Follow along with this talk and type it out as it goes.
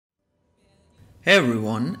Hey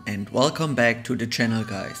everyone, and welcome back to the channel,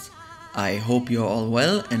 guys. I hope you're all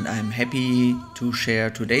well and I'm happy to share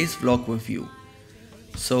today's vlog with you.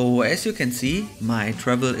 So as you can see, my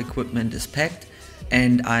travel equipment is packed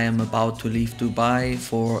and I am about to leave Dubai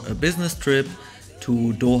for a business trip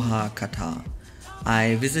to Doha, Qatar.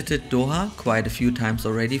 I visited Doha quite a few times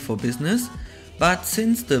already for business, but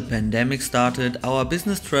since the pandemic started, our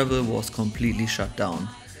business travel was completely shut down.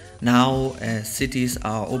 Now, as cities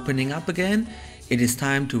are opening up again, it is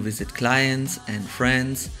time to visit clients and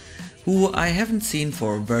friends who I haven't seen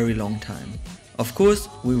for a very long time. Of course,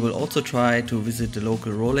 we will also try to visit the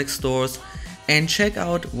local Rolex stores and check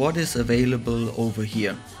out what is available over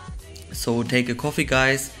here. So take a coffee,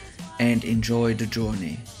 guys, and enjoy the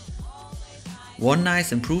journey. One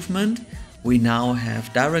nice improvement, we now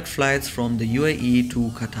have direct flights from the UAE to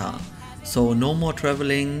Qatar. So no more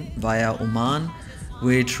traveling via Oman,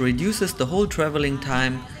 which reduces the whole traveling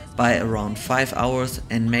time by around 5 hours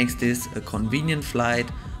and makes this a convenient flight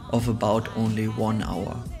of about only 1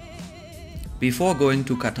 hour. Before going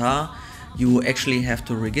to Qatar, you actually have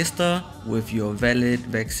to register with your valid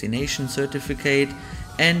vaccination certificate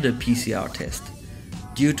and a PCR test.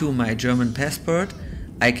 Due to my German passport,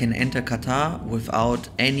 I can enter Qatar without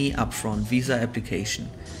any upfront visa application.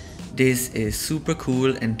 This is super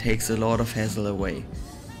cool and takes a lot of hassle away.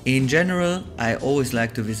 In general, I always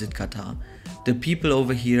like to visit Qatar. The people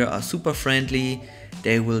over here are super friendly,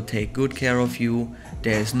 they will take good care of you,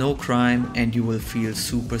 there is no crime and you will feel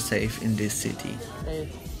super safe in this city.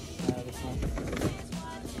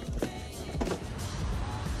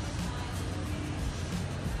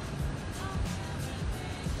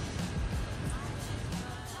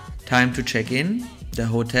 Time to check in. The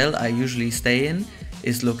hotel I usually stay in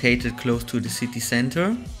is located close to the city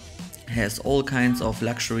center, has all kinds of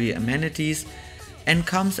luxury amenities and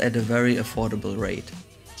comes at a very affordable rate.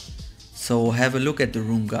 So have a look at the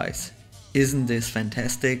room, guys. Isn't this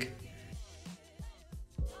fantastic?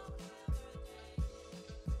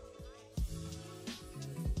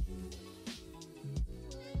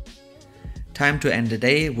 Time to end the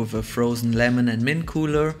day with a frozen lemon and mint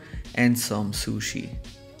cooler and some sushi.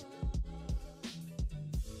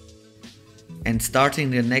 And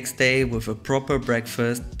starting the next day with a proper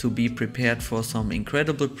breakfast to be prepared for some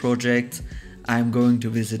incredible projects I'm going to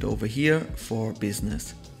visit over here for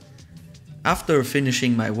business. After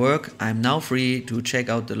finishing my work, I'm now free to check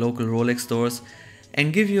out the local Rolex stores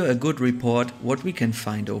and give you a good report what we can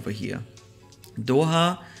find over here.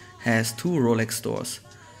 Doha has two Rolex stores,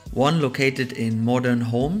 one located in Modern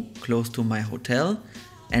Home close to my hotel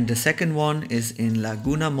and the second one is in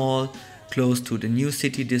Laguna Mall close to the new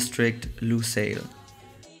city district Lusail.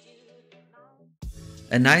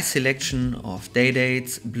 A nice selection of day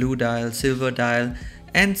dates, blue dial, silver dial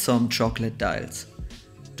and some chocolate dials.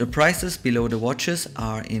 The prices below the watches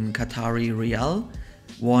are in Qatari Riyal.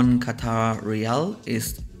 One Qatar Riyal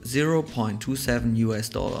is 0.27 US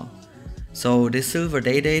dollar. So this silver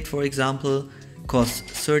day date, for example, costs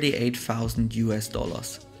 38,000 US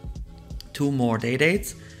dollars. Two more day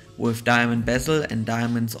dates with diamond bezel and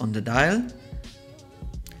diamonds on the dial.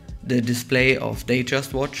 The display of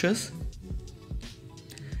Datejust watches.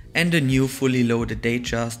 And a new fully loaded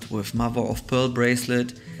Datejust with mother of pearl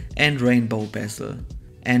bracelet and rainbow bezel.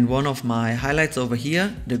 And one of my highlights over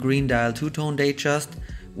here, the green dial two-tone Datejust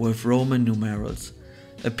with Roman numerals.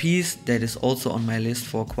 A piece that is also on my list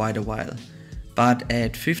for quite a while. But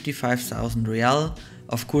at 55,000 Riyal,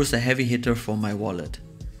 of course a heavy hitter for my wallet.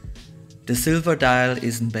 The silver dial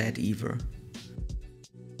isn't bad either.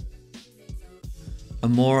 A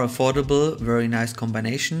more affordable, very nice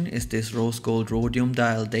combination is this rose gold rhodium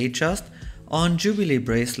dial Datejust on Jubilee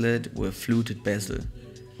bracelet with fluted bezel.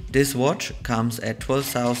 This watch comes at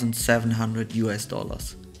 12,700 US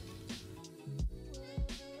dollars.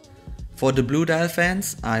 For the blue dial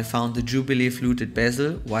fans, I found the Jubilee fluted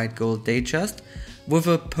bezel white gold Datejust with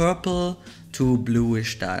a purple to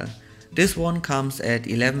bluish dial. This one comes at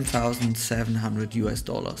 11,700 US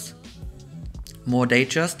dollars. More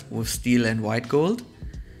Datejust with steel and white gold.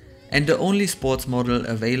 And the only sports model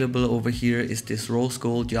available over here is this rose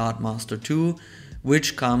gold Yardmaster 2,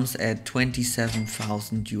 which comes at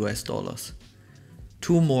 27,000 US dollars.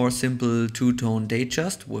 Two more simple two-tone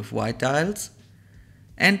Datejust with white dials.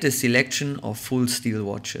 And a selection of full steel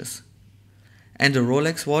watches. And a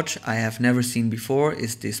Rolex watch I have never seen before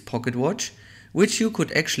is this pocket watch, which you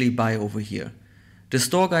could actually buy over here. The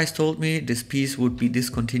store guys told me this piece would be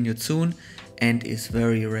discontinued soon and is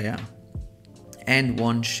very rare. And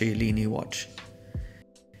one Cellini watch.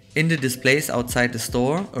 In the displays outside the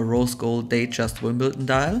store, a rose gold Datejust Wimbledon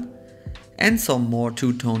dial and some more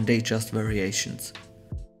two-tone Datejust variations.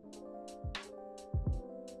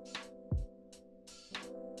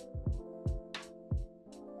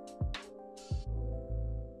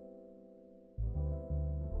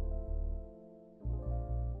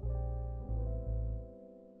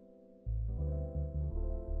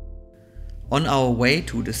 On our way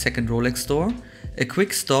to the second Rolex store, a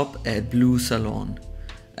quick stop at Blue Salon.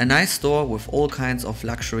 A nice store with all kinds of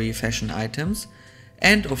luxury fashion items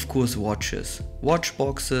and of course watches, watch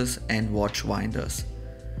boxes and watch winders.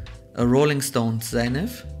 A Rolling Stone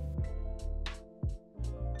Zenith.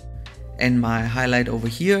 And my highlight over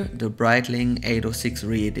here, the Breitling 806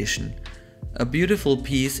 re-edition. A beautiful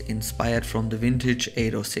piece inspired from the vintage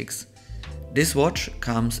 806. This watch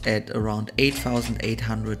comes at around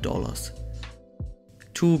 $8,800.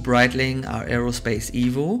 Two Breitling are Aerospace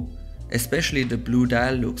Evo, especially the blue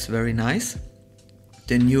dial looks very nice.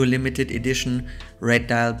 The new limited edition red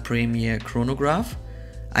dial Premier chronograph.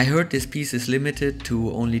 I heard this piece is limited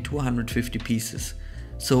to only 250 pieces,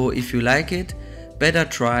 so if you like it, better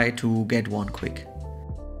try to get one quick.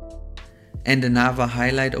 And another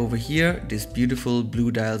highlight over here, this beautiful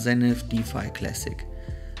blue dial Zenith DeFi Classic.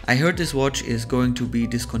 I heard this watch is going to be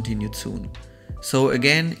discontinued soon. So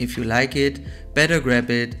again, if you like it, better grab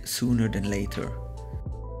it sooner than later.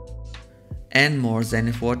 And more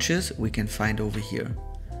Zenith watches we can find over here.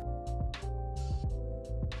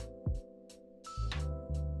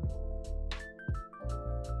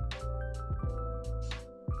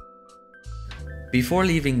 Before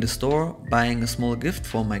leaving the store, buying a small gift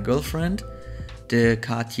for my girlfriend, the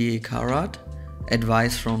Cartier Carat,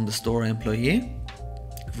 advice from the store employee,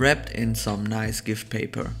 wrapped in some nice gift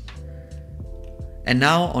paper. And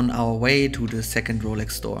now on our way to the second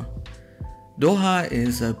Rolex store. Doha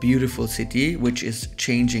is a beautiful city which is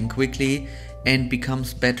changing quickly and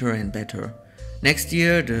becomes better and better. Next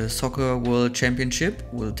year the Soccer World Championship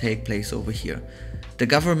will take place over here. The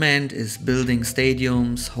government is building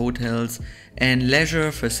stadiums, hotels and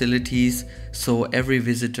leisure facilities so every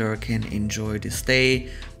visitor can enjoy the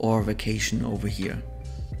stay or vacation over here.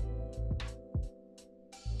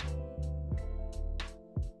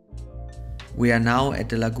 We are now at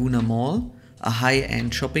the Laguna Mall, a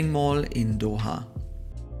high-end shopping mall in Doha.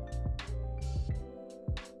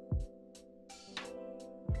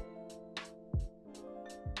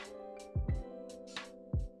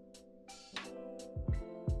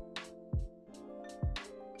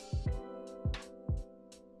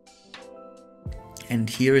 And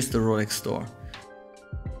here is the Rolex store.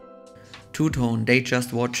 Two-tone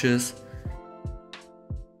Datejust watches,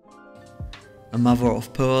 a mother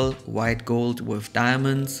of pearl, white gold with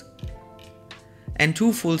diamonds, and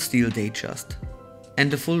two full steel Datejust,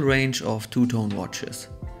 and a full range of two-tone watches.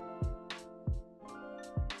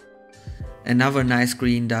 Another nice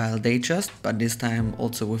green dial Datejust, but this time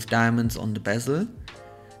also with diamonds on the bezel,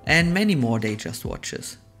 and many more Datejust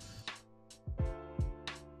watches.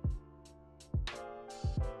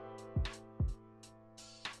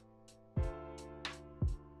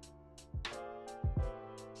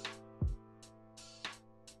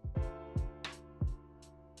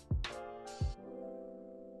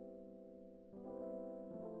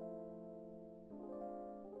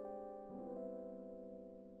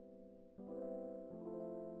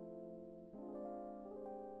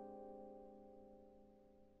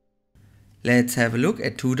 Let's have a look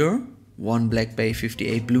at Tudor, one Black Bay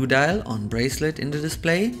 58 blue dial on bracelet in the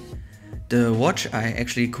display. The watch I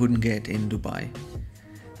actually couldn't get in Dubai.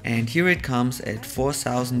 And here it comes at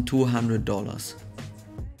 $4,200.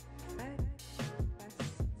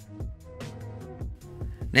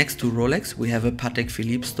 Next to Rolex we have a Patek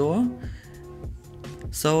Philippe store.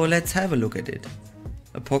 So let's have a look at it.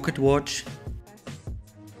 A pocket watch,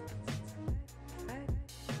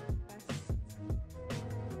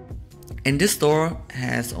 and this store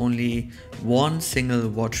has only one single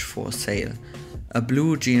watch for sale, a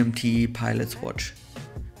blue GMT pilot's watch.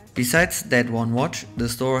 Besides that one watch, the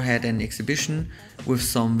store had an exhibition with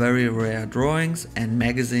some very rare drawings and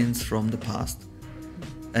magazines from the past.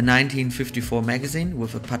 A 1954 magazine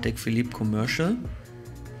with a Patek Philippe commercial,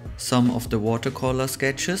 some of the watercolor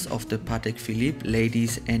sketches of the Patek Philippe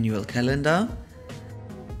ladies annual calendar,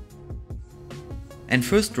 and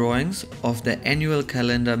first drawings of the annual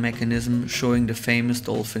calendar mechanism showing the famous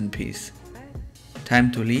dolphin piece. Time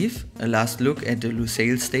to leave, a last look at the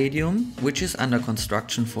Lusail Stadium, which is under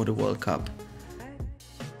construction for the World Cup.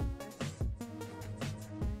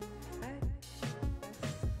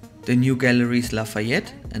 The New Galleries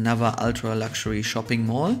Lafayette, another ultra luxury shopping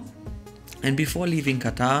mall. And before leaving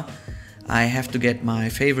Qatar, I have to get my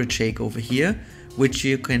favorite shake over here, which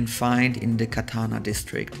you can find in the Katana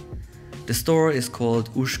district. The store is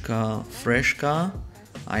called Ushka Freshka.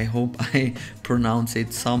 I hope I pronounce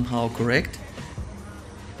it somehow correct.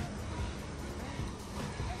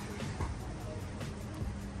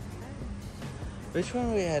 Which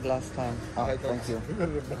one we had last time? Oh, thank you.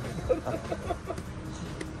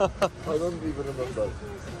 I don't even remember.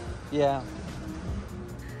 Yeah.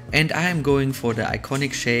 And I am going for the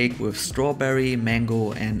iconic shake with strawberry,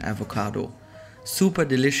 mango and avocado. Super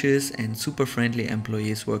delicious and super friendly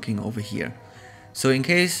employees working over here. So in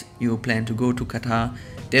case you plan to go to Qatar,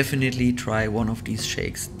 definitely try one of these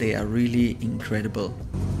shakes. They are really incredible.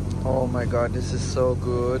 Oh my god, this is so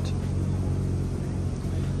good.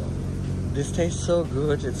 This tastes so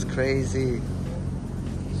good, it's crazy.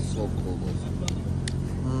 So cool.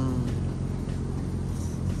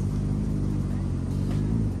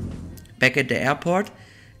 Back at the airport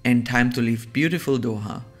and time to leave beautiful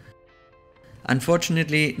Doha.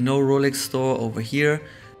 Unfortunately, no Rolex store over here,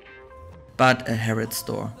 but a Harrods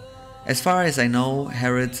store. As far as I know,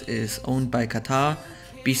 Harrods is owned by Qatar,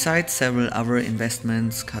 besides several other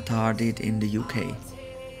investments Qatar did in the UK.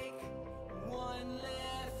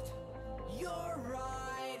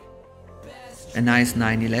 A nice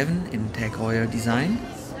 911 in Tag Heuer design.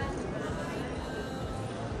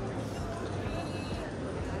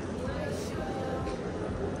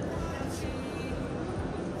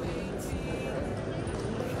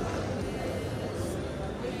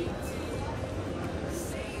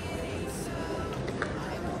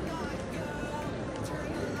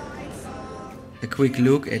 A quick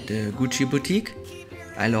look at the Gucci boutique.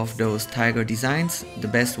 I love those tiger designs, the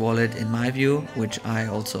best wallet in my view, which I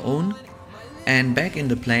also own. And back in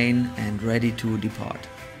the plane and ready to depart.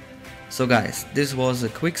 So guys, this was a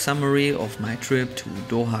quick summary of my trip to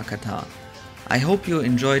Doha, Qatar. I hope you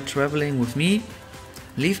enjoyed traveling with me.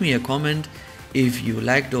 Leave me a comment if you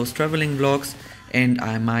like those traveling vlogs, and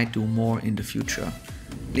I might do more in the future.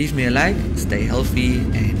 Leave me a like, stay healthy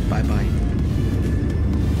and bye bye.